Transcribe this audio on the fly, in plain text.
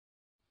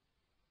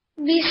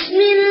بسم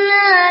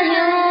الله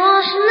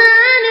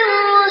الرحمن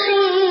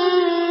الرحيم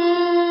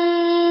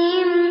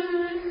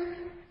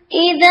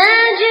إذا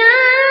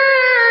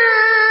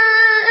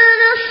جاء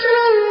نصر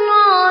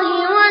الله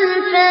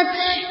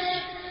والفتح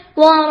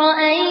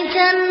ورأيت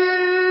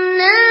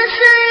الناس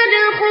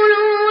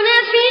يدخلون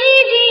في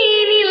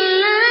دين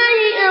الله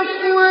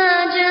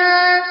أفواجا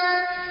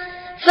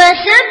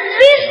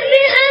فسبح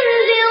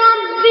بحمد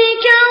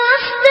ربك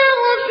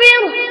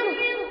واستغفره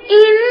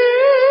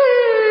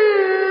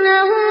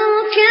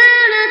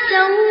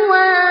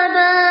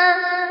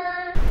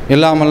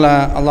எல்லாம் அல்ல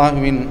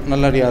அல்லாஹ்வின்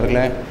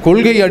நல்லடியார்களே,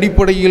 கொள்கை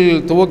அடிப்படையில்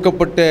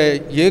துவக்கப்பட்ட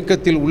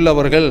இயக்கத்தில்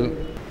உள்ளவர்கள்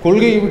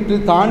கொள்கையை விட்டு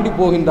தாண்டி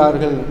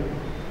போகின்றார்கள்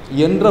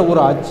என்ற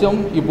ஒரு அச்சம்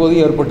இப்போது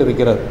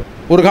ஏற்பட்டிருக்கிறது.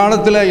 ஒரு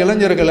காலத்தில்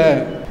இளைஞர்களை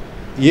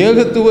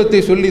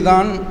ஏகத்துவத்தை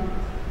சொல்லிதான்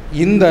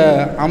இந்த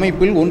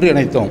அமைப்பில்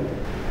ஒன்றிணைத்தோம்.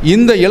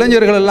 இந்த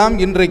இளைஞர்களெல்லாம்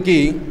இன்றைக்கு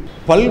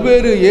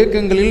பல்வேறு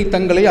இயக்கங்களில்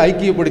தங்களை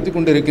ஐக்கியப்படுத்தி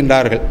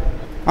கொண்டிருக்கின்றார்கள்.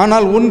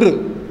 ஆனால் ஒன்று,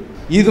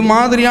 இது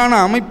மாதிரியான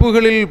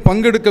அமைப்புகளில்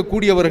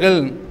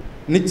பங்கெடுக்கக்கூடியவர்கள்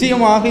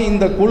நிச்சயமாக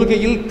இந்த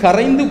கொள்கையில்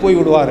கரைந்து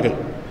போய்விடுவார்கள்.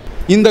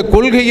 இந்த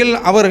கொள்கையில்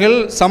அவர்கள்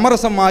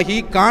சமரசமாகி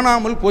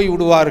காணாமல்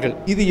போய்விடுவார்கள்.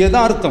 இது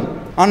யதார்த்தம்.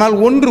 ஆனால்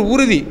ஒன்று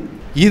உறுதி,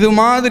 இது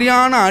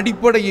மாதிரியான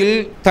அடிப்படையில்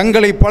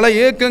தங்களை பல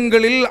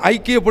இயக்கங்களில்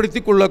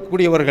ஐக்கியப்படுத்தி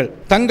கொள்ளக்கூடியவர்கள்,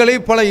 தங்களை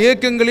பல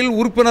இயக்கங்களில்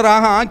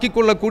உறுப்பினராக ஆக்கி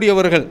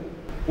கொள்ளக்கூடியவர்கள்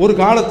ஒரு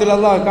காலத்தில்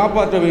அல்லாஹ்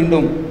காப்பாற்ற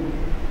வேண்டும்,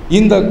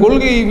 இந்த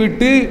கொள்கையை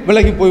விட்டு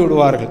விலகி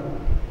போய்விடுவார்கள்.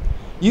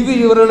 இது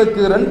இவர்களுக்கு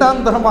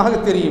இரண்டாம் தரமாக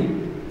தெரியும்.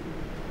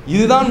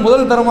 இதுதான்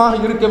முதல் தரமாக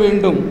இருக்க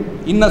வேண்டும்.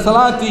 இன்ன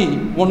சலாத்தி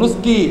ஒ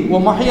நுஸ்கி ஒ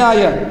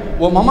மஹயாய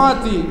ஒ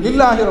மமாத்தி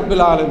லில்லாஹி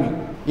ரப்பில் ஆலமீன்.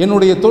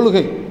 என்னுடைய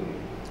தொழுகை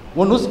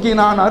ஒ நுஸ்கி,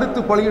 நான்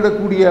அறுத்து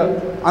பலியிடக்கூடிய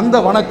அந்த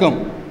வணக்கம்.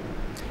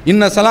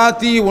 இன்ன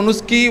சலாத்தி ஒ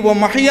நுஸ்கி ஒ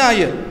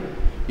மஹயாய,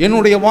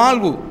 என்னுடைய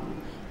வாழ்வு,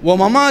 ஒ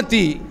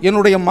மமாத்தி,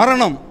 என்னுடைய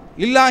மரணம்,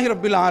 லில்லாஹி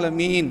ரப்பில்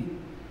ஆலமீன்,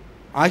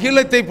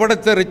 அகிலத்தை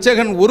படைத்த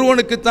இரட்சகன்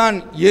ஒருவனுக்குத்தான்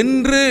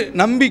என்று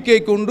நம்பிக்கை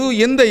கொண்டு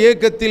எந்த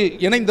இயக்கத்தில்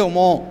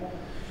இணைந்தோமோ,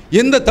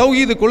 எந்த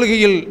தௌஹீது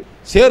கொள்கையில்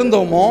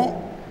சேர்ந்தோமோ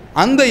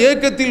அந்த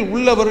இயக்கத்தில்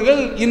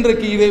உள்ளவர்கள்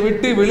இன்றைக்கு இதை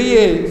விட்டு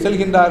வெளியே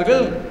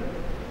செல்கின்றார்கள்.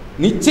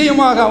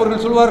 நிச்சயமாக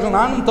அவர்கள் சொல்வார்கள்,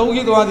 நானும்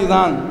தௌஹீத்வாதி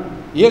தான்,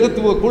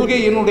 ஏகத்துவ கொள்கை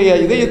என்னுடைய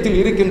இதயத்தில்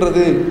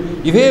இருக்கின்றது,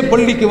 இதே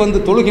பள்ளிக்கு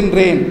வந்து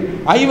தொழுகின்றேன்,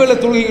 ஐவேள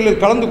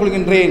தொழுகைகளில் கலந்து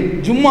கொள்கின்றேன்,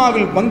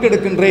 ஜும்மாவில்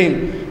பங்கெடுக்கின்றேன்,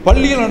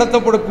 பள்ளியில்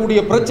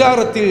நடத்தப்படக்கூடிய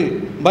பிரச்சாரத்தில்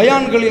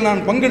பயான்களில்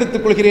நான்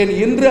பங்கெடுத்துக் கொள்கிறேன்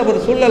என்று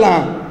அவர்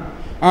சொல்லலாம்.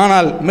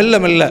 ஆனால் மெல்ல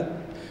மெல்ல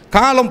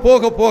காலம்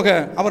போக போக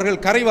அவர்கள்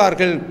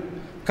கரைவார்கள்,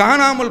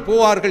 காணாமல்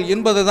போவார்கள்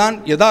என்பதுதான்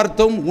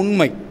யதார்த்தம்,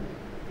 உண்மை.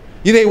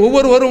 இதை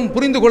ஒவ்வொருவரும்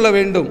புரிந்து கொள்ள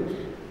வேண்டும்.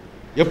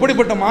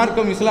 எப்படிப்பட்ட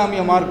மார்க்கம்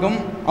இஸ்லாமிய மார்க்கம்?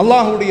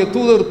 அல்லாஹ்வுடைய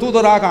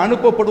தூதராக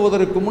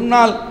அனுப்பப்படுவதற்கு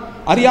முன்னால்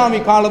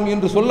அறியாமை காலம்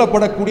என்று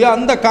சொல்லப்படக்கூடிய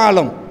அந்த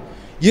காலம்,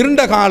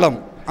 இருண்ட காலம்.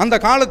 அந்த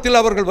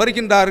காலத்தில் அவர்கள்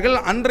வருகின்றார்கள்.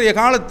 அன்றைய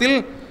காலத்தில்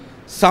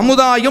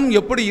சமுதாயம்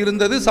எப்படி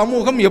இருந்தது,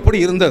 சமூகம் எப்படி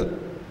இருந்தது?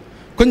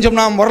 கொஞ்சம்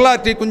நாம்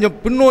வரலாற்றை கொஞ்சம்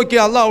பின்னோக்கி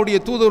அல்லாஹ்வுடைய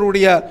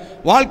தூதருடைய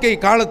வாழ்க்கை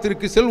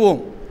காலத்திற்கு செல்வோம்.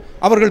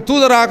 அவர்கள்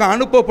தூதராக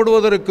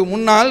அனுப்பப்படுவதற்கு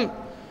முன்னால்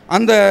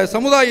அந்த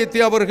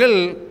சமுதாயத்தை அவர்கள்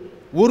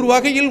ஒரு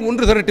வகையில்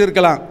ஒன்று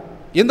திரட்டியிருக்கலாம்.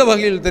 எந்த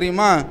வகையில்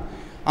தெரியுமா?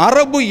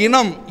 அரபு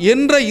இனம்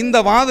என்ற இந்த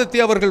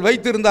வாதத்தை அவர்கள்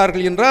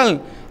வைத்திருந்தார்கள் என்றால்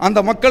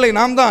அந்த மக்களை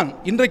நாம் தான்,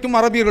 இன்றைக்கும்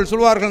அரபியர்கள்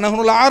சொல்வார்கள்,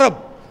 நஹ்னுல் அரப்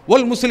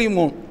ஒல்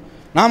முஸ்லிமூன்,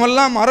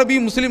 நாமெல்லாம் அரபி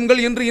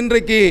முஸ்லிம்கள் என்று.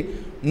 இன்றைக்கு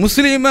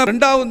முஸ்லீமை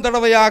இரண்டாவது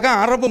தடவையாக,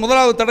 அரபு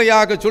முதலாவது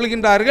தடவையாக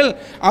சொல்கின்றார்கள்.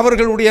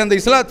 அவர்களுடைய அந்த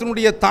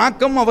இஸ்லாத்தினுடைய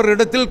தாக்கம்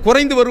அவர்களிடத்தில்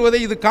குறைந்து வருவதை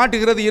இது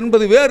காட்டுகிறது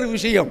என்பது வேறு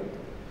விஷயம்.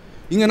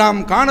 இங்கு நாம்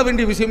காண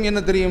வேண்டிய விஷயம்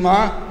என்ன தெரியுமா?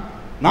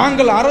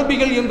 நாங்கள்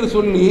அரபிகள் என்று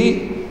சொல்லி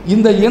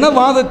இந்த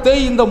இனவாதத்தை,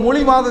 இந்த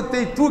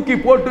மொழிவாதத்தை தூக்கி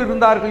போட்டு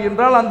இருந்தார்கள்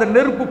என்றால் அந்த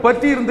நெருப்பு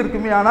பற்றி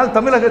இருந்திருக்குமே. ஆனால்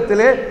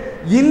தமிழகத்திலே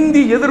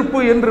இந்தி எதிர்ப்பு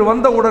என்று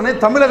வந்தவுடனே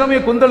தமிழகமே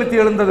கொந்தளித்து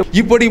எழுந்தது.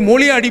 இப்படி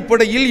மொழி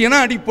அடிப்படையில், இன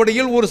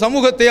அடிப்படையில் ஒரு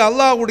சமூகத்தை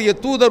அல்லாஹ்வுடைய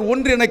தூதர்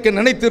ஒன்றிணைக்க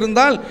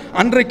நினைத்திருந்தால்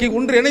அன்றைக்கு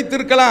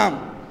ஒன்றிணைத்திருக்கலாம்.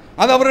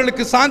 அது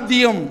அவர்களுக்கு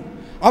சாத்தியம்.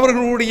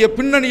 அவர்களுடைய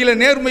பின்னணியில்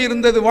நேர்மை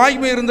இருந்தது,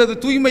 வாய்மை இருந்தது,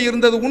 தூய்மை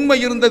இருந்தது, உண்மை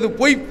இருந்தது,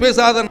 பொய்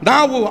பேசாத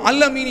நாவு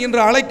அல்லமீன்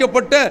என்று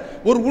அழைக்கப்பட்ட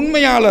ஒரு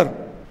உண்மையாளர்.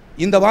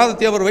 இந்த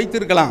வாதத்தை அவர்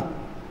வைத்திருக்கலாம்,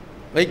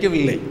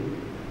 வைக்கவில்லை.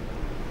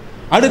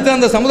 அடுத்து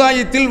அந்த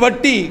சமுதாயத்தில்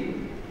வட்டி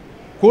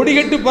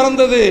கொடிகட்டு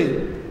பறந்தது.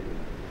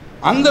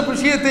 அந்த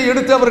விஷயத்தை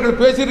எடுத்து அவர்கள்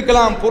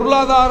பேசியிருக்கலாம்.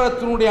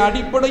 பொருளாதாரத்தினுடைய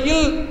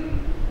அடிப்படையில்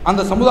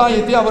அந்த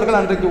சமுதாயத்தை அவர்கள்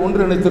அன்றைக்கு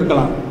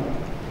ஒன்றிணைத்திருக்கலாம்.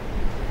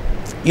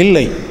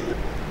 இல்லை,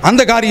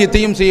 அந்த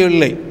காரியத்தையும்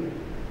செய்யவில்லை.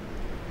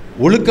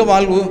 ஒழுக்க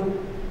வாழ்வு,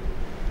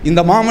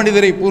 இந்த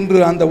மாமனிதரை போன்று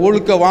அந்த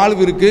ஒழுக்க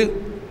வாழ்விற்கு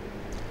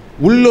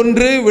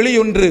உள்ளொன்று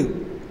வெளியொன்று,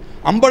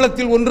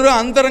 அம்பலத்தில் ஒன்று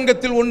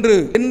அந்தரங்கத்தில் ஒன்று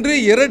என்று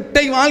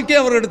இரட்டை வாழ்க்கை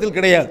அவர்களிடத்தில்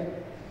கிடையாது.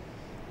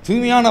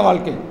 தூய்மையான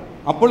வாழ்க்கை,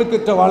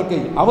 அப்பழுக்கற்ற வாழ்க்கை,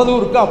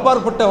 அவதூறுக்கு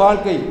அப்பாற்பட்ட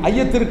வாழ்க்கை,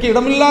 ஐயத்திற்கு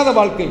இடமில்லாத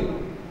வாழ்க்கை,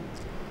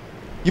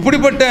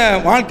 இப்படிப்பட்ட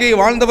வாழ்க்கையை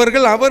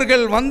வாழ்ந்தவர்கள்.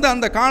 அவர்கள் வந்த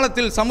அந்த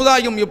காலத்தில்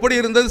சமுதாயம் எப்படி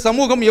இருந்தது,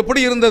 சமூகம்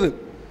எப்படி இருந்தது?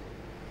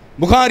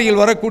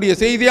 புகாரியில் வரக்கூடிய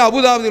செய்தி,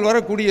 அபுதாபியில்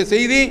வரக்கூடிய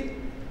செய்தி,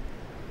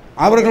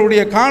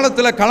 அவர்களுடைய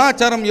காலத்தில்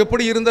கலாச்சாரம்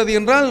எப்படி இருந்தது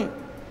என்றால்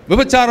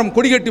விபச்சாரம்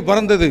கொடிகட்டி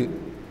பறந்தது.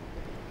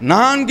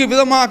 4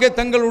 விதமாக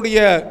தங்களுடைய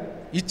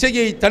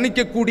இச்சையை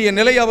தணிக்கக்கூடிய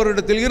நிலை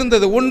அவரிடத்தில்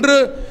இருந்தது. ஒன்று,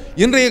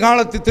 இன்றைய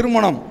காலத்து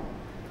திருமணம்,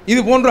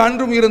 இது போன்று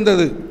அன்றும்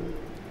இருந்தது.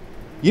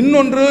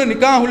 இன்னொன்று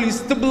நிக்காஹுல்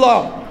இஸ்திப்லா,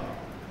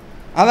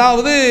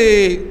 அதாவது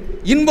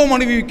இன்பம்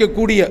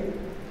அனுபவிக்கக்கூடிய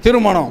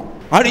திருமணம்.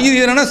 இது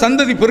என்னென்னா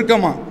சந்ததி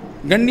பெருக்கமா,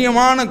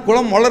 கண்ணியமான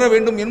குலம் வளர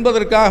வேண்டும்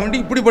என்பதற்காக வேண்டி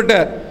இப்படிப்பட்ட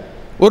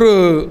ஒரு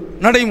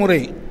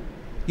நடைமுறை.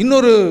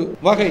 இன்னொரு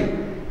வகை,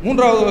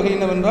 3வது வகை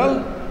என்னவென்றால்,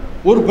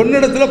 ஒரு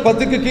பெண்ணிடத்தில்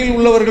 10க்கு கீழ்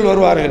உள்ளவர்கள்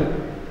வருவார்கள்,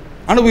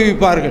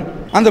 அனுபவிப்பார்கள்.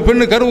 அந்த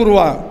பெண்ணு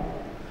கருவுருவா,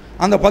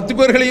 அந்த 10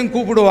 பேர்களையும்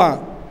கூப்பிடுவா,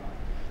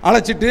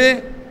 அழைச்சிட்டு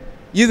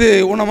இது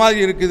உன்ன மாதிரி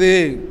இருக்குது,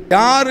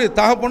 யார்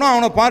தகப்பனோ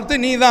அவனை பார்த்து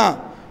நீ தான்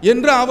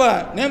என்று அவ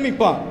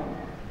நியமிப்பா,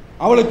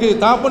 அவளுக்கு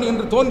தகப்பன்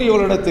என்று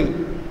தோன்றியவளிடத்தில்.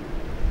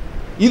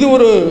 இது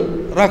ஒரு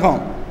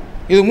ரகம்.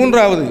 இது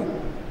 3வது.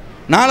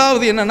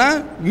 4வது என்னன்னா,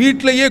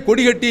 வீட்டிலேயே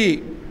கொடி கட்டி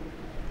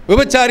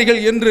விபச்சாரிகள்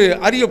என்று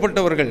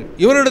அறியப்பட்டவர்கள்,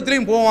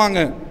 இவரிடத்துலையும் போவாங்க.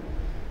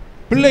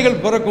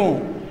 பிள்ளைகள் பிறக்கும்,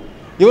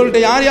 இவர்கிட்ட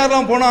யார்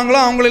யாரெல்லாம் போனாங்களோ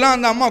அவங்களெல்லாம்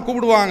அந்த அம்மா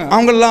கூப்பிடுவாங்க.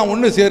 அவங்களெல்லாம்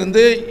ஒன்று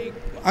சேர்ந்து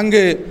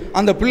அங்கு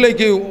அந்த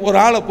பிள்ளைக்கு ஒரு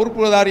ஆளை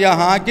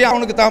பொறுப்புதாரியாக ஆக்கி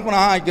அவனுக்கு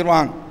தாப்பனாக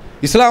ஆக்கிடுவாங்க.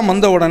 இஸ்லாம்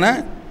வந்த உடனே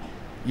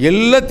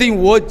எல்லாத்தையும்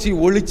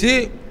ஒழித்து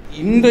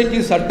இன்றைக்கு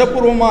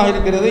சட்டப்பூர்வமாக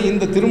இருக்கிறது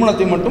இந்த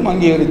திருமணத்தை மட்டும்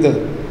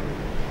அங்கீகரித்தது.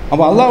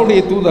 அப்போ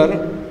அல்லாஹ்வுடைய தூதர்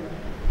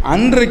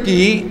அன்றைக்கு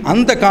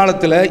அந்த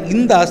காலத்தில்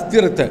இந்த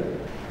அஸ்திரத்தை,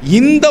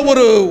 இந்த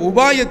ஒரு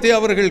உபாயத்தை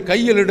அவர்கள்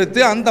கையில் எடுத்து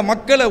அந்த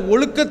மக்களை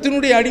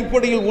ஒழுக்கத்தினுடைய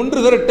அடிப்படையில் ஒன்று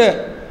திரட்ட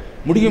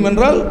முடியும்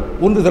என்றால்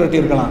ஒன்று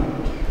திரட்டியிருக்கலாம்.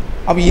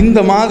 அப்போ இந்த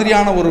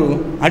மாதிரியான ஒரு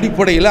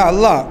அடிப்படையில்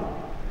அல்லாஹ்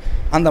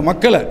அந்த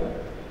மக்களை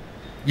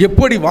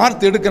எப்படி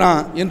வார்த்தை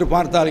எடுக்கிறான் என்று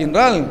பார்த்தால்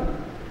என்றால்,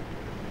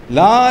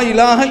 லா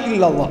இலாஹ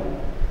இல்லல்லாஹ்,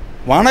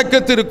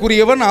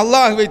 வணக்கத்திற்குரியவன்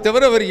அல்லாஹ்வை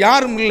தவிர வேறு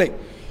யாரும் இல்லை,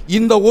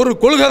 இந்த ஒரு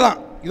கொள்கை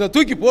தான், இதை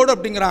தூக்கி போடு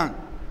அப்படிங்கிறான்.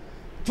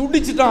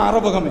 துடிச்சிட்டான்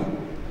அரபகமே.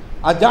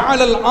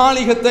 அஜஅலல்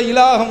ஆலிஹத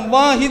இலாஹம்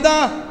வாஹிதா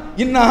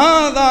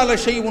இன்னஹாதா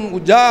லஷைஉன்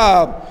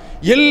உஜாப்,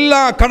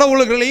 எல்லா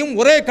கடவுள்களையும்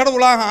ஒரே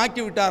கடவுளாக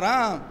ஆக்கி விட்டாரா,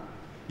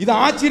 இது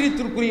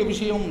ஆச்சரியத்திற்குரிய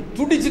விஷயம்.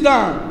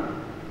 துடிச்சிட்டான்.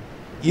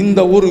 இந்த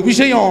ஒரு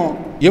விஷயம்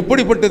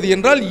எப்படிப்பட்டது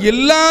என்றால்,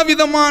 எல்லா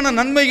விதமான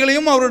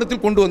நன்மைகளையும்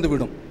அவரிடத்தில் கொண்டு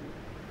வந்துவிடும்.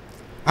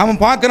 அவன்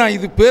பார்க்குறான்,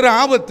 இது பேர்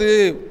ஆபத்து,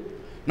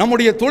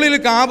 நம்முடைய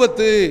தொழிலுக்கு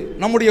ஆபத்து,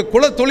 நம்முடைய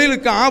குல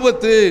தொழிலுக்கு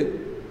ஆபத்து.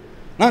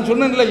 நான்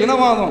சொன்னேன்ல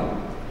இனவாதம்,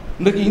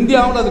 இன்றைக்கு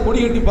இந்தியாவில் அது கொடி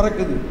கட்டி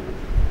பறக்குது.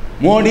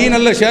 மோடி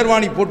நல்ல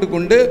ஷேர்வானி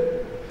போட்டுக்கொண்டு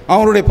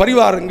அவருடைய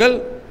பரிவாரங்கள்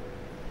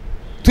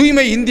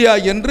தூய்மை இந்தியா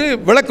என்று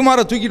விளக்குமாற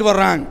தூக்கிட்டு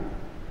வர்றாங்க.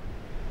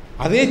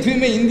 அதே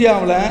தூய்மை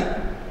இந்தியாவில்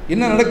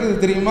என்ன நடக்குது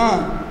தெரியுமா?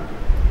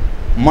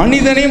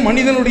 மனிதனே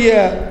மனிதனுடைய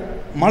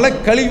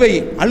மலக்கழிவை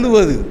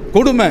அள்ளுவது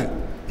கொடுமை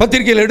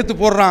பத்திரிகையில் எடுத்து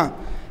போடுறான்.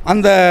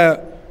 அந்த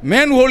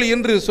மேன்ஹோல்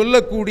என்று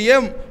சொல்லக்கூடிய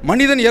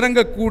மனிதன்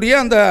இறங்கக்கூடிய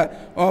அந்த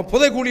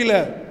புதைக்குழியில்,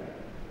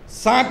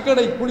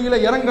 சாக்கடை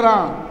குழியில்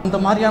இறங்குறான். அந்த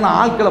மாதிரியான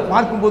ஆட்களை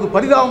பார்க்கும்போது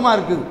பரிதாபமாக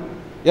இருக்குது.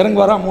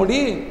 இறங்குவாரா மோடி?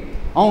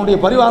 அவனுடைய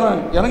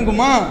பரிவாரம்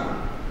இறங்குமா?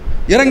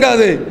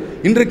 இறங்காது.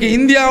 இன்றைக்கு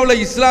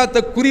இந்தியாவில்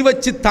இஸ்லாத்தை குறி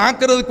வச்சு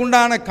தாக்குறதுக்கு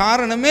உண்டான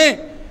காரணமே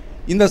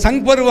இந்த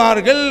சங்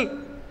பரிவார்கள்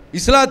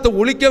இஸ்லாத்தை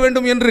ஒழிக்க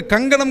வேண்டும் என்று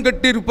கங்கணம்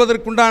கட்டி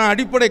இருப்பதற்குண்டான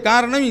அடிப்படை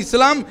காரணம்,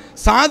 இஸ்லாம்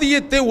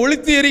சாதியத்தை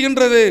ஒழித்து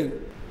எறிகின்றது.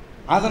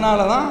 அதனால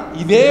தான்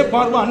இதே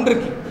பார்வை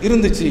அன்றைக்கு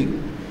இருந்துச்சு.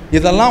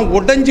 இதெல்லாம்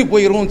உடைஞ்சு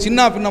போயிடும்,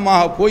 சின்ன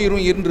பின்னமாக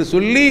போயிடும் என்று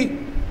சொல்லி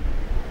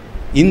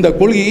இந்த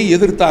கொள்கையை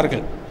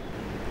எதிர்த்தார்கள்.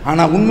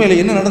 ஆனால் உண்மையில்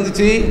என்ன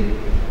நடந்துச்சு?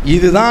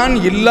 இதுதான்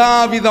எல்லா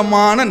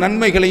விதமான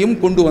நன்மைகளையும்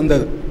கொண்டு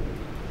வந்தது.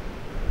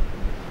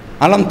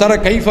 அலம் தர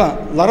கைஃபா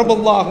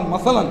லரபல்லாஹு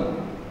மசலன்,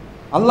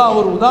 அல்லாஹ்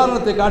ஒரு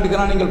உதாரணத்தை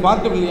காட்டுகிறான், நீங்கள்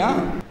பார்க்கவில்லையா?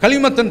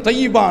 கலிமத்தன்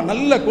தையிபா,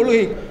 நல்ல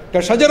கொள்கை,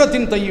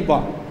 ஷஜரத்தின் தையிபா,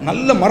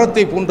 நல்ல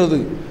மரத்தை போன்றது,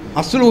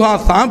 அஸ்லுஹா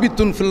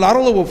சாபித்துன் ஃபில்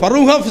அர்தி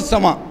ஃபருஹா ஃபிஸ்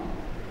ஸமா,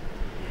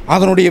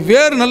 அதனுடைய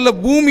வேர் நல்ல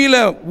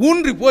பூமியில்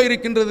ஊன்றி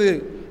போயிருக்கின்றது,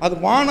 அது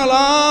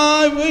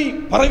வானலாவை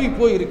பரவி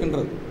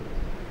போயிருக்கின்றது.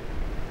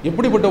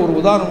 எப்படிப்பட்ட ஒரு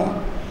உதாரணம்!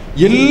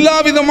 எல்லா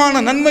விதமான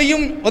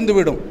நன்மையும்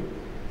வந்துவிடும்.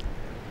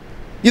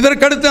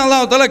 இதற்கடுத்து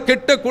அல்லாஹ் தஆலா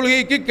கெட்ட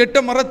கொள்கைக்கு கெட்ட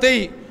மரத்தை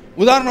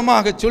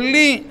உதாரணமாக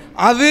சொல்லி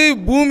அது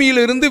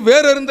பூமியிலிருந்து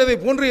வேறறுந்ததை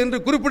போன்று என்று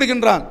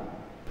குறிப்பிடுகின்றான்.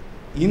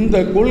 இந்த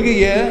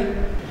கொள்கையை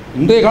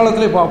இன்றைய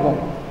காலத்திலே பார்ப்போம்.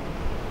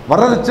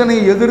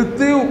 வரதட்சணையை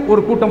எதிர்த்து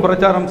ஒரு கூட்டம்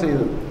பிரச்சாரம்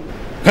செய்தது,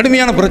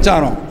 கடுமையான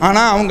பிரச்சாரம்.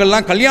 ஆனால்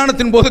அவங்கெல்லாம்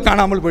கல்யாணத்தின் போது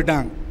காணாமல்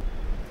போயிட்டாங்க.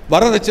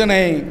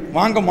 வரதட்சணை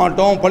வாங்க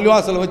மாட்டோம்,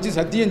 பள்ளிவாசலை வச்சு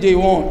சத்தியம்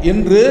செய்வோம்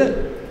என்று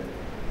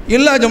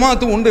எல்லா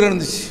ஜமாத்தும் ஒன்று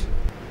இருந்துச்சு.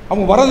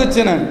 அவங்க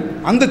வரதட்சணை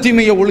அந்த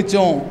தீமையை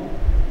ஒழிச்சோம்.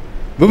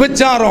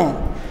 விபச்சாரம்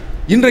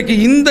இன்றைக்கு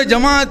இந்த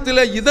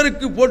ஜமாத்தில்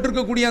இதற்கு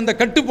போட்டிருக்கக்கூடிய அந்த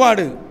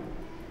கட்டுப்பாடு,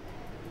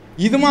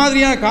 இது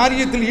மாதிரியான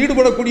காரியத்தில்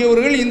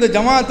ஈடுபடக்கூடியவர்கள் இந்த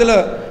ஜமாத்தில்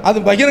அது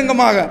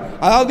பகிரங்கமாக,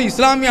 அதாவது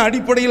இஸ்லாமிய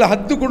அடிப்படையில்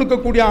ஹத்து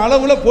கொடுக்கக்கூடிய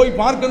அளவில் போய்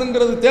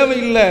பார்க்கணுங்கிறது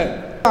தேவையில்லை.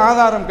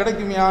 ஆதாரம்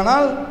கிடைக்குமே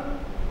ஆனால்,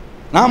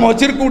 நாம்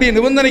வச்சிருக்கக்கூடிய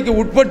நிபந்தனைக்கு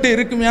உட்பட்டு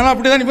இருக்குமே ஆனால்,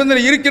 அப்படி தான்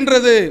நிபந்தனை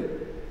இருக்கின்றது,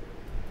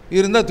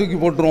 இருந்தால் தூக்கி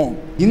போட்டுரும்.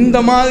 இந்த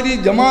மாதிரி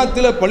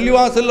ஜமாத்தில்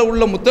பள்ளிவாசலில்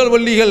உள்ள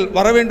முத்தல்வள்ளிகள்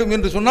வர வேண்டும்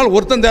என்று சொன்னால்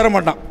ஒருத்தன் தேர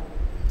மாட்டான்.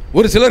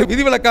 ஒரு சிலர்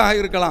விதிவிலக்காக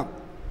இருக்கலாம்.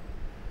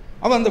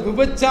 அவன் அந்த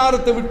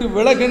விபச்சாரத்தை விட்டு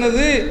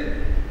விலகினது,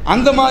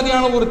 அந்த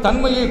மாதிரியான ஒரு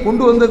தன்மையை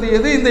கொண்டு வந்தது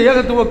எது? இந்த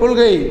ஏகத்துவ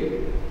கொள்கை.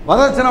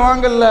 வரதட்சணை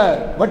வாங்கல,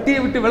 வட்டியை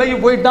விட்டு விலகி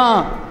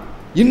போயிட்டான்.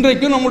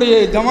 இன்றைக்கும் நம்முடைய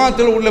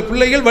ஜமாத்தில் உள்ள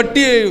பிள்ளைகள்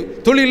வட்டி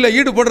தொழிலில்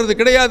ஈடுபடுறது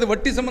கிடையாது,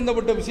 வட்டி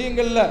சம்பந்தப்பட்ட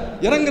விஷயங்களில்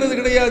இறங்குறது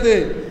கிடையாது.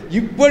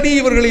 இப்படி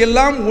இவர்கள்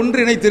எல்லாம்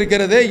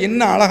ஒன்றிணைத்திருக்கிறதே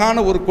என்ன அழகான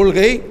ஒரு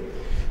கொள்கை.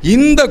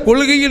 இந்த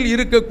கொள்கையில்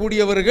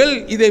இருக்கக்கூடியவர்கள்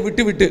இதை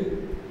விட்டு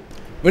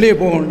வெளியே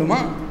போக வேண்டுமா?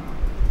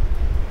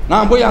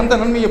 நான் போய் அந்த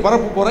நன்மையை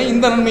பரப்ப போகிறேன்,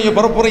 இந்த நன்மையை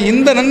பரப்புகிறேன்.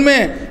 இந்த நன்மை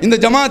இந்த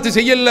ஜமாத்து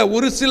செய்யல.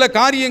 ஒரு சில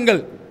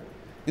காரியங்கள்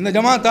இந்த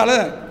ஜமாத்தால்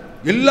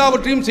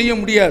எல்லாவற்றையும் செய்ய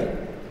முடியாது.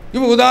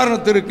 இப்போ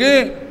உதாரணத்திற்கு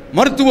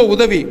மருத்துவ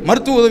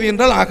உதவி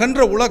என்றால்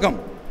அகன்ற உலகம்.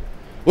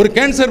 ஒரு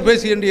கேன்சர்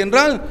பேஷண்ட்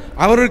என்றால்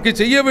அவருக்கு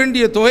செய்ய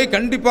வேண்டிய தொகை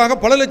கண்டிப்பாக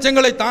பல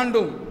லட்சங்களை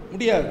தாண்டும்,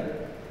 முடியாது.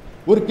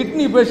 ஒரு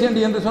கிட்னி பேஷண்ட்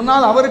என்று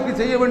சொன்னால் அவருக்கு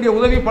செய்ய வேண்டிய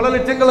உதவி பல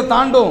லட்சங்களை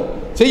தாண்டும்,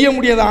 செய்ய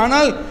முடியாது.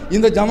 ஆனால்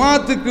இந்த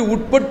ஜமாத்துக்கு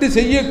உட்பட்டு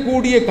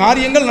செய்யக்கூடிய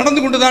காரியங்கள்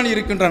நடந்து கொண்டு தான்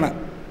இருக்கின்றன.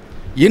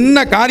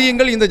 என்ன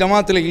காரியங்கள் இந்த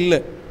ஜமாத்தில்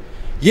இல்லை?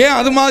 ஏன்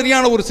அது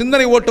மாதிரியான ஒரு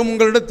சிந்தனை ஓட்டம்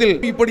உங்களிடத்தில்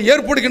இப்படி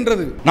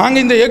ஏற்படுகின்றது?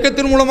 நாங்கள் இந்த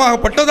இயக்கத்தின் மூலமாக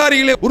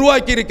பட்டதாரிகளை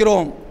உருவாக்கி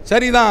இருக்கிறோம்,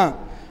 சரிதான்.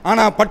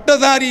 ஆனால்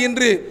பட்டதாரி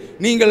என்று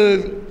நீங்கள்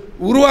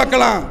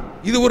உருவாக்கலாம்,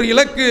 இது ஒரு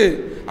இலக்கு.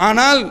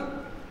 ஆனால்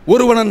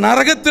ஒருவனை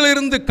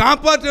நரகத்திலிருந்து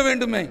காப்பாற்ற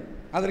வேண்டுமே,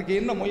 அதற்கு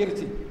என்ன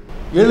முயற்சி?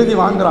 எழுதி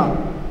வாங்குறான்.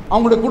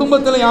 அவங்களுடைய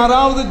குடும்பத்தில்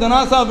யாராவது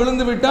ஜனாசா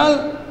விழுந்து விட்டால்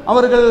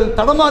அவர்கள்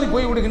தடமாறி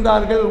போய்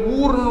விடுகின்றார்கள்.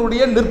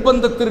 ஊரினுடைய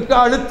நிர்பந்தத்திற்கு,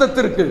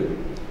 அழுத்தத்திற்கு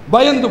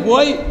பயந்து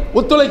போய்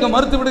ஒத்துழைக்க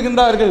மறுத்து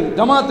விடுகின்றார்கள்.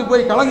 ஜமாத்து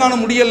போய் கலங்காண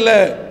முடியல.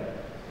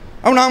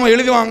 அவன் நாம்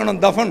எழுதி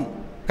வாங்கணும், தஃபன்,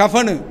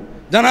 கஃபனு,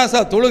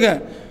 ஜனாசா தொழுக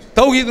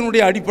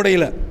தௌஹீதினுடைய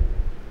அடிப்படையில்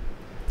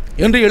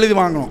என்று எழுதி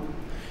வாங்கணும்.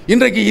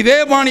 இன்றைக்கு இதே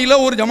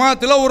பாணியில் ஒரு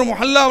ஜமாத்தில் ஒரு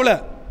முஹல்லாவில்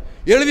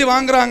எழுதி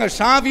வாங்குறாங்க,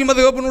 ஷாஃபி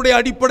மதுஹபினுடைய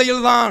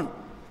அடிப்படையில் தான்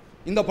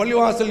இந்த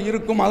பள்ளிவாசல்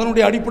இருக்கும்,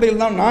 அதனுடைய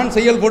அடிப்படையில் தான் நான்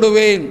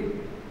செயல்படுவேன்.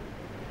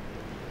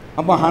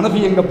 அப்போ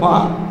ஹனஃபி எங்கப்பா,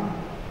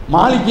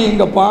 மாலிகி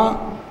எங்கப்பா,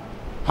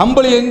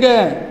 ஹம்பலி எங்க?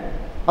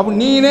 அப்போ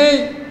நீனே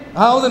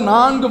அதாவது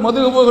 4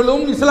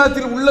 மதுஹபுகளும்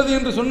இஸ்லாத்தில் உள்ளது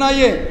என்று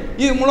சொன்னாயே,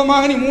 இது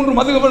மூலமாக நீ 3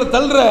 மதுஹபுகளை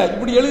தள்ளுற,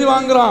 இப்படி எழுதி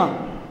வாங்குறான்.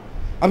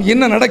 அப்போ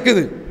என்ன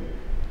நடக்குது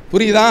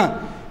புரியுதா?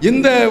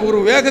 இந்த ஒரு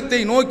வேகத்தை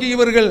நோக்கி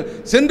இவர்கள்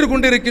சென்று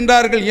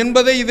கொண்டிருக்கின்றார்கள்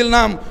என்பதை இதில்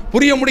நாம்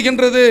புரிய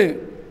முடிகின்றது.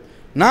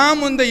 நாம்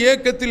இந்த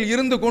இயக்கத்தில்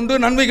இருந்து கொண்டு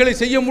நன்மைகளை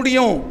செய்ய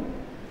முடியும்.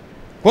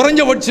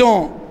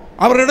 குறைஞ்சபட்சம்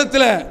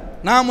அவரிடத்தில்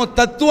நாம்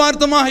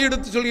தத்துவார்த்தமாக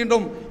எடுத்து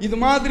சொல்கின்றோம். இது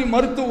மாதிரி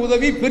மருத்துவ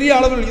உதவி பெரிய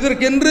அளவில்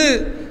இதற்கென்று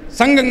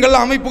சங்கங்கள்,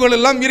 அமைப்புகள்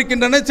எல்லாம்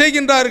இருக்கின்றன,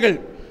 செய்கின்றார்கள்.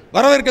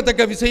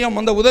 வரவேற்கத்தக்க விஷயம்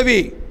அந்த உதவி,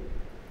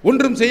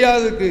 ஒன்றும்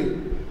செய்யாததுக்கு.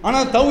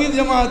 ஆனால் தௌஹீத்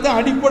ஜமாஅத்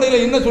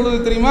அடிப்படையில் என்ன சொல்றது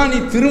தெரியுமா? நீ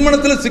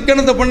திருமணத்தில்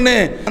சிக்கனத்தை பண்ணு,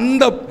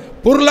 அந்த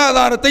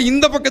பொருளாதாரத்தை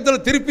இந்த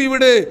பக்கத்தில் திருப்பி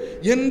விடு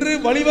என்று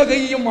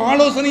வழிவகையும்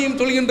ஆலோசனையும்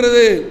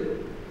சொல்கின்றது.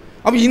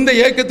 அப்போ இந்த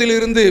இயக்கத்தில்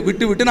இருந்து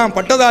விட்டு நான்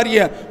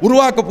பட்டதாரியை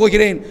உருவாக்கப்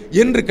போகிறேன்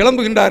என்று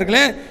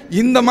கிளம்புகின்றார்களே,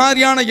 இந்த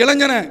மாதிரியான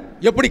இளைஞனை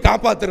எப்படி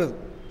காப்பாற்றுறது?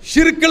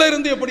 ஷிர்கில்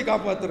இருந்து எப்படி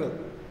காப்பாற்றுறது?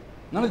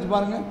 நினச்சி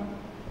பாருங்க.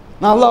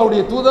 நான்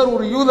அல்லாஹ்வுடைய தூதர்,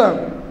 ஒரு யூதன்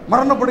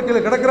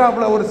மரணப்படுக்கையில்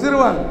கிடக்கிறாப்புல, ஒரு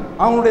சிறுவன்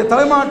அவனுடைய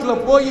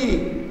தலைமாட்டில் போய்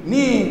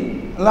நீ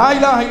லா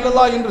இலாஹ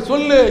இல்லல்லாஹ் என்று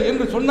சொல்லு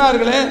என்று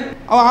சொன்னார்களே,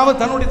 அவன்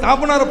தன்னுடைய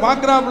தாப்பனாரை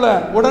பார்க்கிறாப்புல.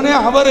 உடனே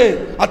அவர்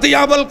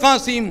அத்தையாபல்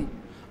காசிம்,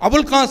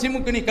 அபுல்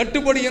காசிமுக்கு நீ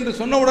கட்டுப்படி என்று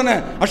சொன்ன உடனே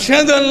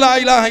அஷ்ஹது அல்லா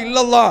இலாஹ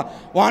இல்லல்லாஹ்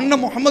வ அன்ன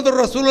முஹம்மதுர்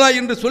ரசூலுல்லாஹ்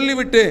என்று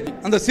சொல்லிவிட்டு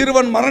அந்த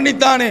சிறுவன்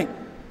மரணித்தானே,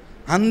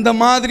 அந்த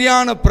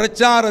மாதிரியான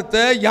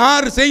பிரச்சாரத்தை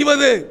யார்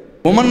செய்வது?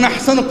 உமன்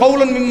அஹ்ஸனு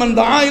கௌலன் மிம்மன்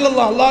தஆ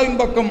இலல்லாஹ்,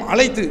 அல்லாஹ்வின் பக்கம்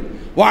அழைத்து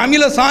வ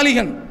அமில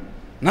சாலிஹன்,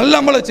 நல்ல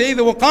அமலை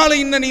செய்து ஒகால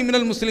இன்னனி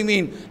மினல்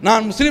முஸ்லிமீன்,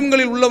 நான்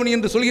முஸ்லிம்களில் உள்ளவன்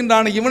என்று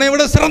சொல்கின்றான். இவனை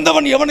விட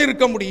சிறந்தவன் எவன்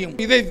இருக்க முடியும்?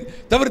 இதை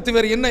தவிர்த்து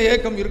வேறு என்ன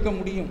ஏக்கம் இருக்க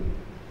முடியும்?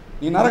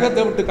 நீ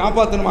நரகத்தை விட்டு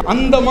காப்பாற்றணுமா?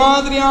 அந்த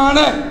மாதிரியான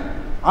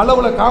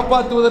அளவில்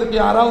காப்பாற்றுவதற்கு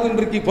யாராவது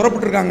இன்றைக்கு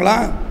புறப்பட்டுருக்காங்களா?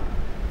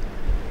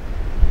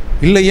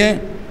 இல்லையே.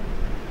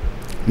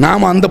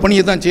 நாம் அந்த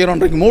பணியை தான் செய்கிறோம்.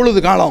 இன்றைக்கு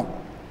மௌலுது காலம்,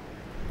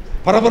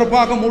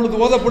 பரபரப்பாக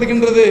மௌலுது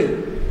ஓதப்படுகின்றது.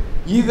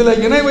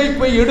 இதில் இணை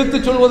வைப்பை எடுத்து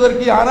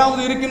சொல்வதற்கு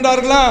யாராவது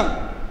இருக்கின்றார்களா?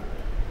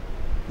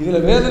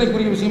 இதில்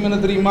வேதனைக்குரிய விஷயம் என்ன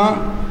தெரியுமா?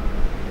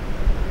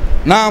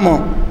 நாம்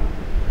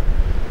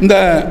இந்த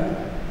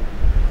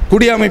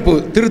குடியமைப்பு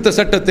திருத்த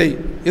சட்டத்தை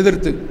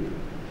எதிர்த்து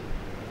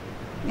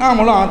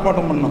நாமளும்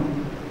ஆர்ப்பாட்டம் பண்ணோம்,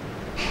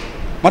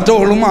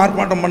 மற்றவர்களும்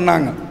ஆர்ப்பாட்டம்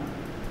பண்ணாங்க.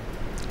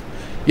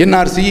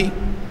 என்ஆர்சி,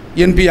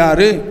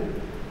 என்பிஆர்,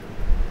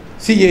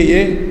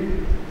 சிஏஏ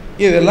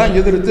இதெல்லாம்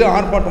எதிர்த்து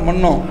ஆர்ப்பாட்டம்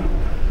பண்ணோம்.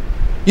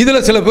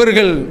 இதில் சில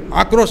பேர்கள்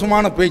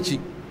ஆக்ரோஷமான பேச்சு,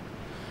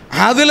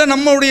 அதில்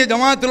நம்முடைய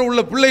ஜமாத்தில்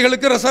உள்ள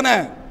பிள்ளைகளுக்கு ரசனை.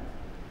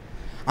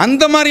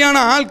 அந்த மாதிரியான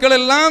ஆட்கள்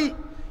எல்லாம்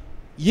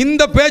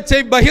இந்த பேச்சை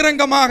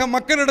பகிரங்கமாக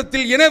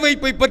மக்களிடத்தில் இணை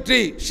வைப்பை பற்றி,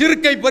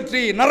 ஷிர்கை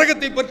பற்றி,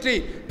 நரகத்தை பற்றி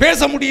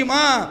பேச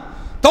முடியுமா?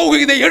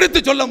 தௌஹீதை எடுத்து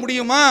சொல்ல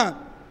முடியுமா?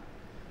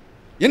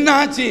 என்ன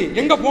ஆச்சு?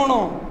 எங்க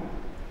போனோம்?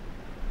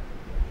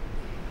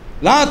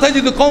 லா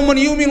தஜிது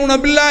கௌமன் யூமினூன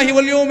பில்லாஹி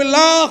வல் யௌமில்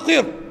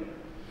ஆகிர்,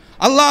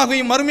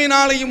 அல்லாஹ்வையும் மறுமை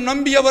நாளையும்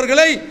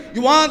நம்பியவர்களை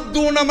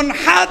யுவாத்தூன மன்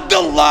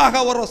ஹத்தல்லாஹ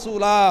வ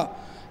ரசூலா,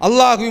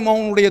 அல்லாஹ்வையும்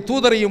அவனுடைய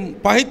தூதரையும்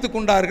பகைத்து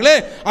கொண்டார்களே,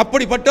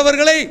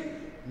 அப்படிப்பட்டவர்களை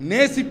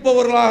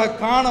நேசிப்பவர்களாக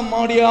காண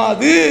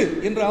முடியாது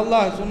என்று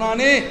அல்லாஹ்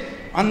சொன்னானே,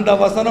 அந்த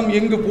வசனம்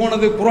எங்கு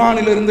போனது?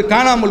 குர்ஆனில் இருந்து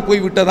காணாமல்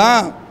போய்விட்டதா?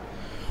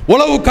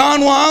 உலவு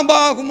கானு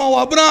ஆபாகுமோ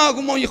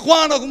அப்னாகுமோ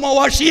இஹ்வானகுமோ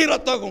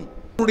அஷீரத்தகும்,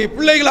 அவருடைய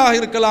பிள்ளைகளாக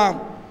இருக்கலாம்,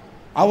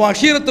 அவ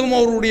அஷீரத்தும்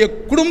அவருடைய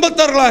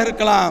குடும்பத்தார்களாக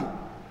இருக்கலாம்,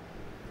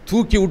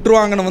 தூக்கி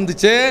விட்டுருவாங்கன்னு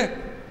வந்துச்சே.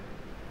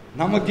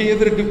 நமக்கு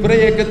எதற்கு பிற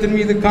இயக்கத்தின்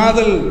மீது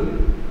காதல்,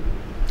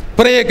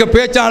 பிற இயக்க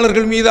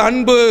பேச்சாளர்கள் மீது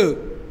அன்பு?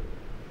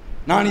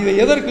 நான் இதை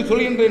எதற்கு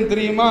சொல்கின்றேன்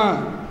தெரியுமா?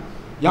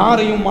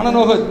 யாரையும்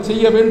மனநோக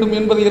செய்ய வேண்டும்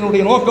என்பது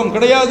என்னுடைய நோக்கம்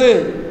கிடையாது.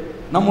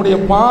 நம்முடைய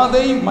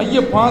பாதை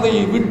மைய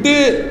பாதையை விட்டு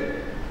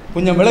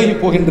கொஞ்சம் விலகி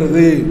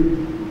போகின்றது,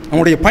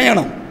 நம்முடைய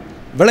பயணம்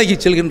விலகி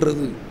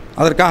செல்கின்றது.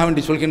 அதற்காக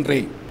வேண்டி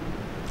சொல்கின்றேன்.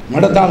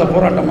 நடத்தாத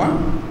போராட்டமா,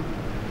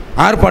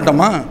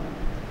 ஆர்ப்பாட்டமா?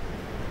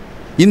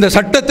 இந்த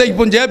சட்டத்தை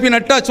இப்போ ஜேபி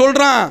நட்டா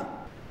சொல்றான்,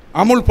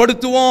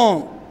 அமுல்படுத்துவோம்,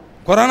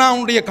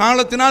 கொரோனாவுடைய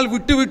காலத்தினால்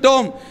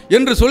விட்டுவிட்டோம்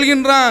என்று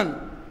சொல்கின்றான்.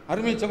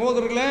 அருமை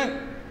சகோதரர்களே,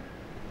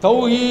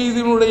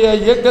 தௌஹீதினுடைய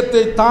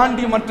இயக்கத்தை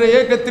தாண்டி மற்ற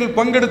இயக்கத்தில்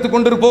பங்கெடுத்துக்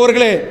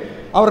கொண்டிருப்பவர்களே,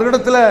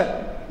 அவர்களிடத்தில்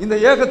இந்த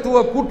ஏகத்துவ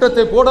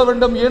கூட்டத்தை போட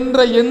வேண்டும் என்ற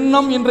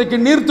எண்ணம் இன்றைக்கு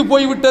நீர்த்து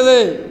போய்விட்டது.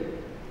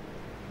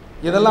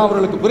 இதெல்லாம்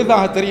அவர்களுக்கு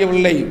பெரிதாக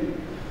தெரியவில்லை,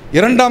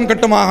 இரண்டாம்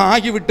கட்டமாக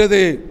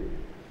ஆகிவிட்டது.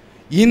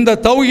 இந்த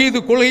தௌஹீது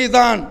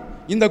கொள்கைதான்,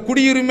 இந்த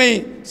குடியுரிமை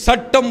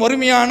சட்டம்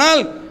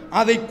வறுமையானால்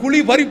அதை குழி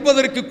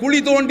பறிப்பதற்கு, குழி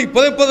தோண்டி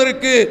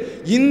புதைப்பதற்கு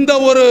இந்த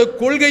ஒரு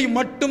கொள்கை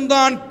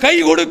மட்டும்தான் கை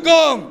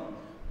கொடுக்கும்,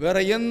 வேற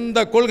எந்த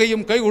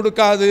கொள்கையும் கை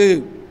கொடுக்காது.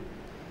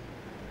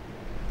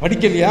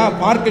 படிக்கலையா,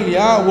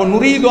 பார்க்கலையா?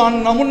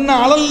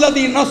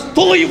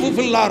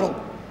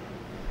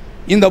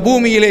 இந்த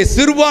பூமியிலே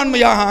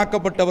சிறுபான்மையாக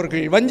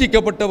ஆக்கப்பட்டவர்கள்,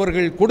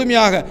 வஞ்சிக்கப்பட்டவர்கள்,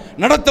 கொடுமையாக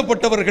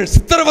நடத்தப்பட்டவர்கள்,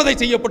 சித்திரவதை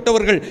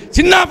செய்யப்பட்டவர்கள்,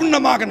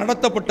 சின்னாபின்னமாக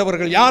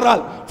நடத்தப்பட்டவர்கள்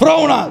யாரால்?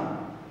 ஃபிரௌனால்.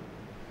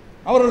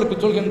 அவர்களுக்கு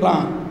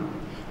சொல்கின்றான்,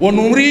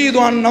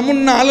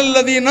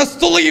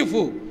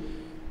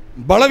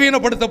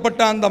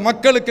 பலவீனப்படுத்தப்பட்ட அந்த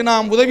மக்களுக்கு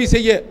நாம் உதவி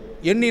செய்ய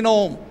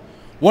எண்ணினோம்.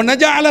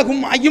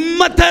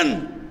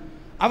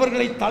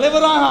 அவர்களை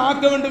தலைவராக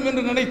ஆக்க வேண்டும்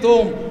என்று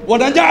நினைத்தோம்.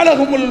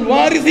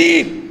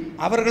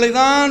 அவர்களை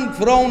தான்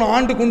ஃபிரௌன்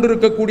ஆண்டு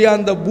கொண்டிருக்கக்கூடிய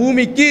அந்த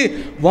பூமிக்கு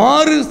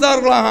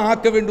வாரிசுதார்களாக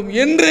ஆக்க வேண்டும்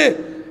என்று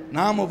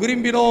நாம்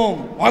விரும்பினோம்.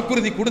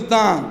 வாக்குறுதி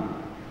கொடுத்தான்,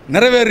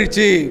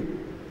 நிறைவேறிச்சு.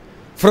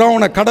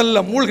 ஃபிரௌனை கடல்ல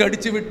மூழ்க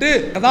அடிச்சு விட்டு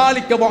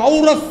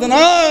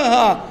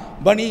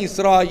பனி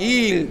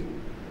இஸ்ராயீல்,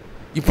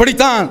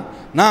 இப்படித்தான்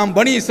நாம்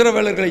பனி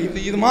இஸ்ரவேலர்களை,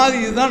 இது மாதிரி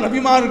இதுதான்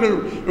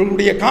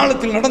நபிமார்களுடைய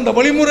காலத்தில் நடந்த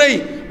வழிமுறை.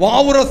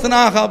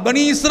 வாவுரஸ்னாக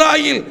பனி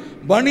இஸ்ராயீல்,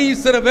 பனி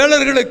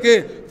இஸ்ரவேலர்களுக்கு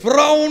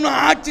ஃபிரௌன்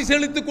ஆட்சி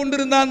செலுத்திக்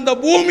கொண்டிருந்த அந்த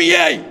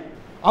பூமியை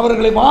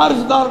அவர்களை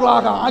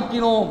வாரிசுதார்களாக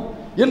ஆக்கினோம்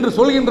என்று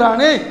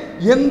சொல்கின்றானே,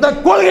 எந்த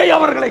கொள்கை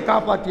அவர்களை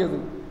காப்பாற்றியது?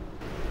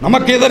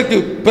 நமக்கு எதற்கு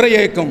பிற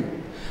இயக்கம்?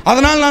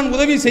 அதனால் நான்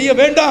உதவி செய்ய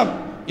வேண்டாம்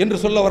என்று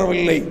சொல்ல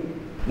வரவில்லை.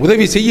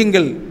 உதவி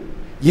செய்யுங்கள்,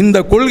 இந்த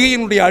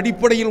கொள்கையினுடைய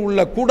அடிப்படையில் உள்ள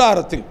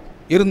கூடாரத்தில்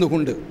இருந்து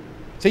கொண்டு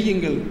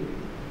செய்யுங்கள்,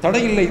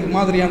 தடையில்லை. இது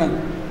மாதிரியான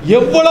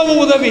எவ்வளவு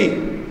உதவி!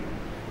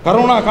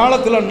 கரோனா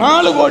காலத்தில்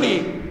 4 கோடி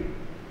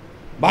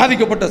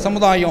பாதிக்கப்பட்ட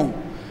சமுதாயம்,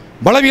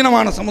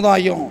 பலவீனமான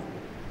சமுதாயம்,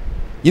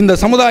 இந்த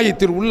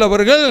சமுதாயத்தில்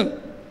உள்ளவர்கள்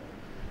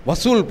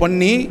வசூல்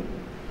பண்ணி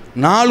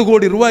 4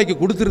 கோடி ரூபாய்க்கு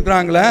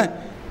கொடுத்துருக்குறாங்களே,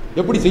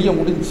 எப்படி செய்ய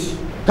முடிஞ்சு?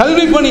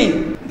 கல்வி பணி,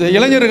 இந்த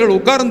இளைஞர்கள்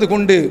உட்கார்ந்து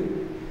கொண்டு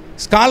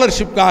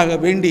ஸ்காலர்ஷிப்காக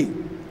வேண்டி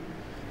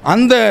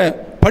அந்த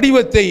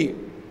படிவத்தை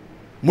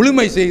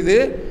முழுமை செய்து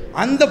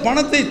அந்த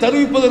பணத்தை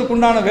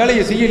தருவிப்பதற்குண்டான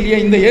வேலையை செய்யலையே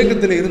இந்த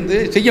இயக்கத்தில் இருந்து?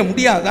 செய்ய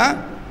முடியாதா?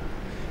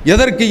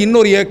 எதற்கு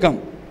இன்னொரு இயக்கம்?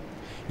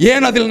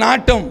 ஏன் அதில்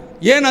நாட்டம்?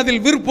 ஏன்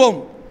அதில் விருப்பம்?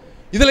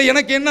 இதில்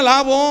எனக்கு என்ன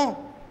லாபம்?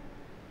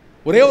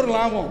 ஒரே ஒரு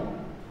லாபம்,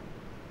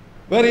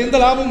 வேறு எந்த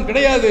லாபமும்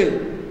கிடையாது.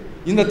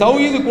 இந்த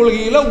தௌஹீது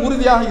கொள்கையில்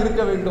உறுதியாக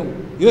இருக்க வேண்டும்,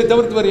 இதை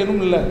தவிர்த்து வேறு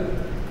எதுவும் இல்லை.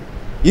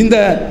 இந்த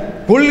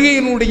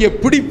கொள்கையினுடைய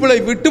பிடிப்பிலை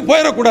விட்டு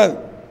போயிடக்கூடாது,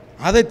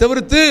 அதை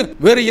தவிர்த்து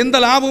வேறு எந்த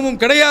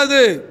லாபமும்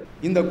கிடையாது.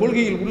 இந்த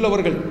கொள்கையில்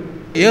உள்ளவர்கள்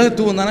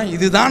ஏகத்துவம் தானே,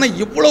 இதுதானே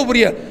எவ்வளோ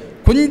பெரிய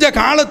கொஞ்ச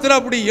காலத்தில்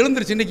அப்படி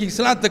எழுந்துருச்சு. இன்றைக்கி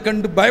இஸ்லாத்தை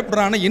கண்டு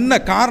பயப்படுறான என்ன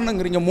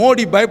காரணங்கிறீங்க?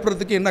 மோடி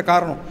பயப்படுறதுக்கு என்ன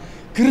காரணம்?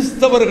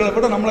 கிறிஸ்தவர்களை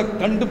விட நம்மளை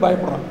கண்டு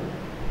பயப்படுறான்.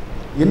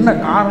 என்ன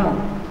காரணம்?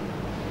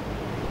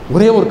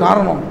 ஒரே ஒரு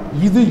காரணம்,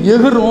 இது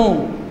எகிரும்,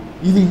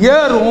 இது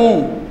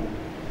ஏறும்.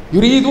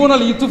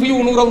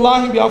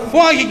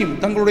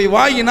 தங்களுடைய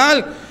வாயினால்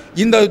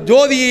இந்த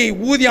ஜோதியை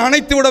ஊதி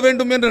அணைத்து விட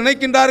வேண்டும் என்று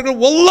நினைக்கின்றார்கள்.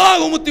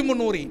 வல்லாஹு முத்திம்மு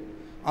நூரி,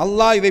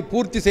 அல்லாஹ் இதை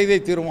பூர்த்தி செய்தே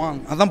தீருவான்.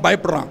 அதான்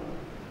பயப்படுறான்.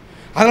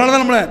 அதனால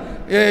தான் நம்மளை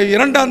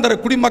இரண்டாந்தர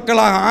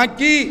குடிமக்களாக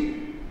ஆக்கி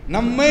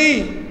நம்மை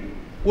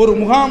ஒரு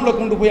முகாமில்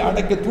கொண்டு போய்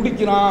அடைக்க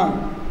துடிக்கிறான்.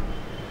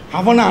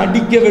 அவனை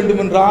அடிக்க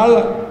வேண்டும் என்றால்,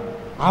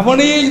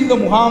 அவனையே இந்த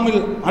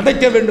முகாமில்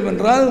அடைக்க வேண்டும்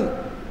என்றால்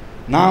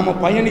நாம்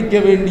பயணிக்க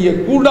வேண்டிய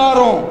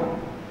கூடாரம்,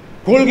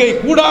 கொள்கை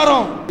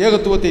கூடாரம்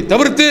ஏகத்துவத்தை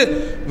தவிர்த்து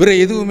வேறு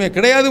எதுவுமே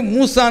கிடையாது.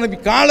 மூசா நபி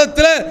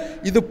காலத்தில்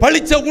இது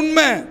பழிச்ச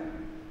உண்மை,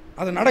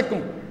 அது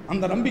நடக்கும்.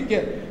 அந்த நம்பிக்கை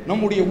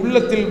நம்முடைய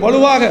உள்ளத்தில்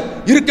வலுவாக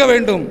இருக்க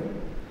வேண்டும்.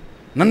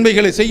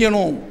 நன்மைகளை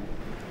செய்யணும்.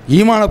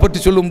 ஈமானை பற்றி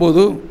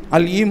சொல்லும்போது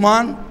அல்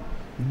ஈமான்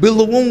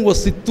பில்வும் வ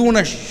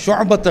சித்தூன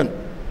ஷுஅபத்தன்,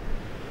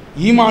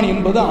 ஈமான்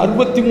என்பது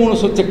 63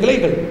 சொச்ச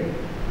கிளைகள்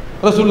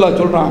ரசூலுல்லாஹ்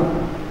சொல்றான்.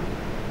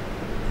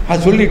 அது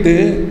சொல்லிட்டு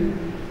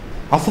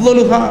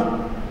அஃதலுஹா,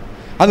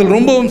 அதில்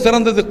ரொம்பவும்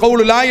சிறந்தது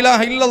கவுலு லா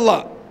இலாஹ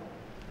இல்லல்லாஹ்,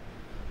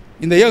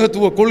 இந்த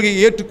ஏகத்துவ கொள்கையை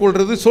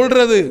ஏற்றுக்கொள்றது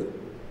சொல்றது.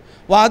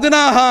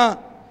 அதுனாஹா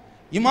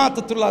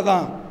இமாத்தத்துல்லா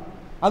தான்,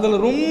 அதில்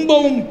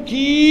ரொம்பவும்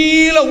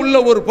கீழே உள்ள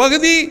ஒரு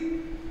பகுதி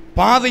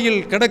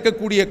பாதையில்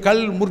கிடக்கக்கூடிய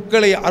கல்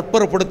முற்களை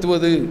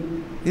அற்புறப்படுத்துவது.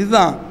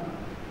 இதுதான்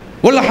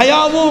ஒல்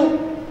ஹயாவு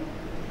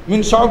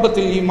மின்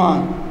ஷாபத்தில்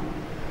ஈமான்,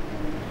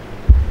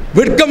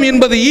 வெட்கம்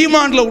என்பது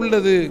ஈமான்ல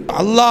உள்ளது.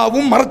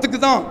 அல்லாவும் மரத்துக்கு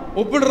தான்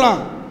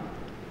ஒப்பிடுறான்.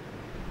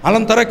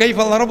 அலம் தர கைஃப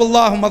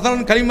தரபல்லாஹு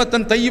மஸலன்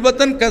கலிமத்தன்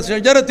தய்யிபத்தன்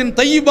கஷஜரத்தின்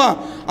தய்யிபா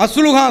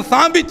அஸ்லுஹா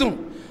சாபித்துன்,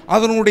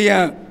 அதனுடைய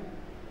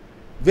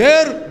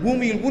வேர்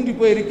பூமியில் ஊன்றி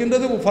போய்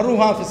இருக்கின்றது.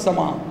 ஃபருஹா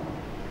ஃபிஸ்ஸமா,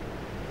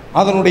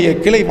 அதனுடைய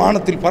கிளை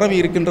வானத்தில் பரவி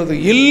இருக்கின்றது.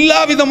 எல்லா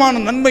விதமான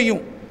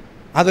நன்மையும்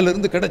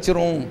அதிலிருந்து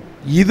கிடைச்சிரும்.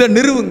 இதை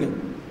நிறுவுங்க,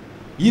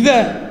 இதை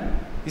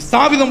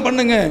ஸ்தாபிதம்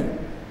பண்ணுங்க,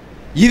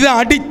 இதை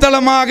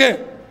அடித்தளமாக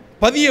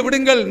பதிய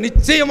விடுங்கள்.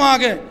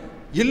 நிச்சயமாக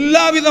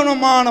எல்லா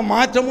விதமான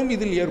மாற்றமும்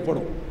இதில்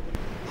ஏற்படும்.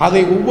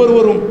 அதை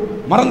ஒவ்வொருவரும்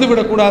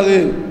மறந்துவிடக்கூடாது.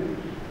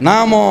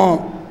 நாம்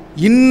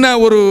இன்ன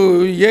ஒரு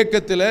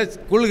இயக்கத்தில்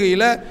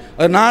கொள்கையில்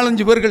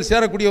 4-5 பேர்கள்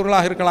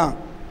சேரக்கூடியவர்களாக இருக்கலாம்,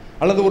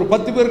 அல்லது ஒரு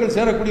 10 பேர்கள்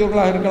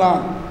சேரக்கூடியவர்களாக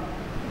இருக்கலாம்.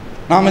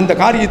 நாம் இந்த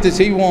காரியத்தை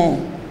செய்வோம்.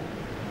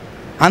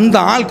 அந்த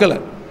ஆட்களை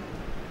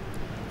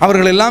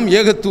அவர்களெல்லாம்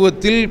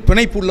ஏகத்துவத்தில்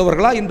பிணைப்பு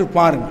உள்ளவர்களா என்று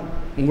பாருங்கள்.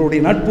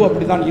 உங்களுடைய நட்பு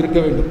அப்படித்தான் இருக்க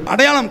வேண்டும்.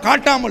 அடையாளம்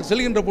காட்டாமல்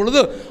செல்கின்ற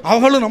பொழுது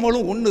அவர்களும்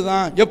நம்மளும் ஒன்று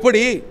தான்.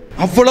 எப்படி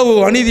அவ்வளவு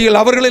அநீதிகள்,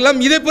 அவர்களெல்லாம்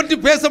இதை பற்றி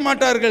பேச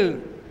மாட்டார்கள்,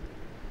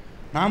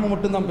 நாம்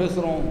மட்டும்தான்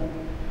பேசுகிறோம்.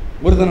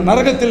 ஒருத்தன்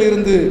நரகத்தில்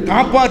இருந்து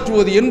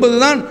காப்பாற்றுவது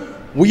என்பதுதான்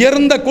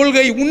உயர்ந்த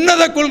கொள்கை,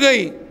 உன்னத கொள்கை.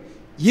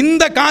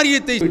 இந்த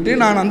காரியத்தை விட்டு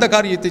நான் அந்த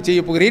காரியத்தை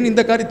செய்ய போகிறேன்,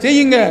 இந்த காரியம்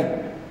செய்யுங்க.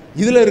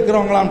 இதில்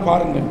இருக்கிறவங்களான்னு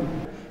பாருங்க.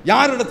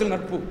 யாரிடத்தில்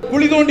நட்பு?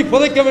 குழி தோண்டி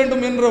புதைக்க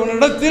வேண்டும் என்ற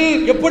இடத்தில்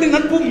எப்படி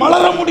நட்பு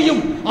மலர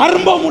முடியும்,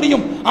 அரும்ப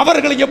முடியும்,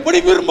 அவர்களை எப்படி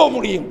விரும்ப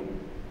முடியும்?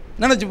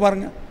 நினைச்சு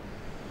பாருங்க.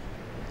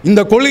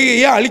 இந்த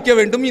கொள்கையை அழிக்க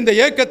வேண்டும், இந்த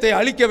இயக்கத்தை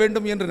அழிக்க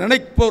வேண்டும் என்று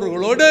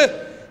நினைப்பவர்களோடு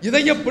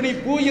இதய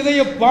பிணைப்பு,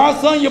 இதய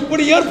பாசம்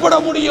எப்படி ஏற்பட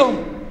முடியும்?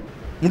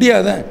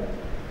 முடியாத.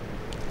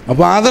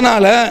 அப்போ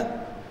அதனால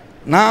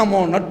நாம்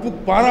நட்பு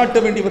பாராட்ட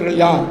வேண்டியவர்கள்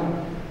யார்?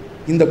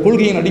 இந்த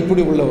கொள்கையின்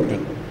அடிப்படையில்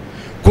உள்ளவர்கள்.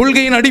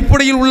 கொள்கையின்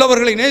அடிப்படையில்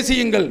உள்ளவர்களை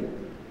நேசியுங்கள்,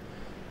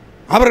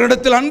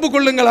 அவர்களிடத்தில் அன்பு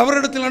கொள்ளுங்கள்,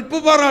 அவரிடத்தில் நட்பு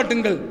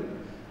பாராட்டுங்கள்.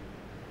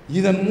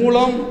 இதன்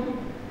மூலம்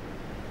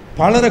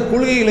பலர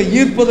கொள்கைகளை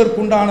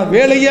ஈர்ப்பதற்குண்டான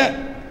வேலையை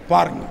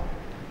பாருங்கள்.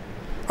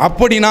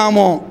 அப்படி நாம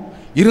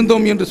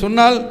இருந்தோம் என்று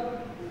சொன்னால்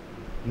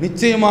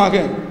நிச்சயமாக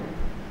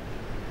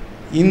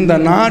இந்த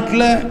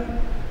நாட்டில்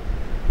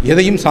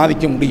எதையும்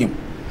சாதிக்க முடியும்.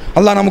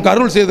 அல்லாஹ் நமக்கு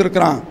அருள்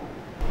செய்திருக்கிறான்.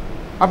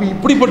 அப்போ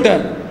இப்படிப்பட்ட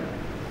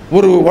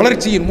ஒரு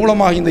வளர்ச்சியின்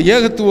மூலமாக, இந்த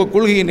ஏகத்துவ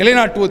கொள்கையை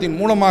நிலைநாட்டுவதன்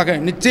மூலமாக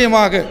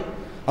நிச்சயமாக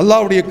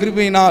அல்லாஹ்வுடைய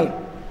கிருபையினால்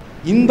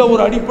இந்த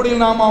ஒரு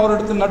அடிப்படையில் நாம்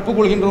அவரிடத்தில் நட்பு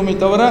கொள்கின்றோமே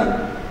தவிர,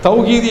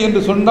 தௌஹீது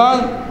என்று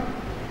சொன்னால்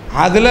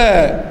அதில்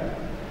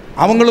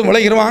அவங்களும்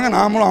விளைகிறவாங்க,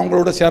 நாமளும்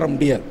அவங்களோட சேர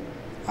முடியாது.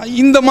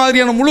 இந்த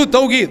மாதிரியான முழு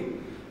தௌஹீத்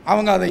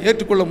அவங்க அதை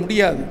ஏற்றுக்கொள்ள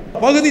முடியாது.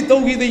 பகுதி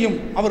தௌஹீதையும்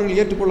அவர்கள்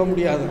ஏற்றுக்கொள்ள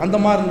முடியாது. அந்த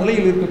மாதிரி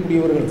நிலையில்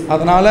இருக்கக்கூடியவர்கள்.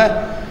 அதனால்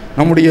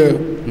நம்முடைய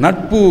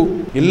நட்பு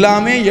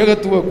எல்லாமே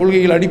ஏகத்துவ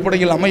கொள்கைகள்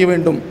அடிப்படையில் அமைய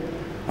வேண்டும்.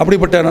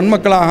 அப்படிப்பட்ட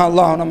நன்மக்களாக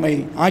அல்லாஹ் நம்மை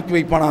ஆக்கி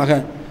வைப்பானாக.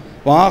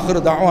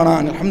 வாஹிரு தஅவானா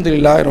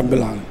அல்ஹம்துலில்லாஹி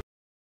ரப்பில் ஆலமீன்.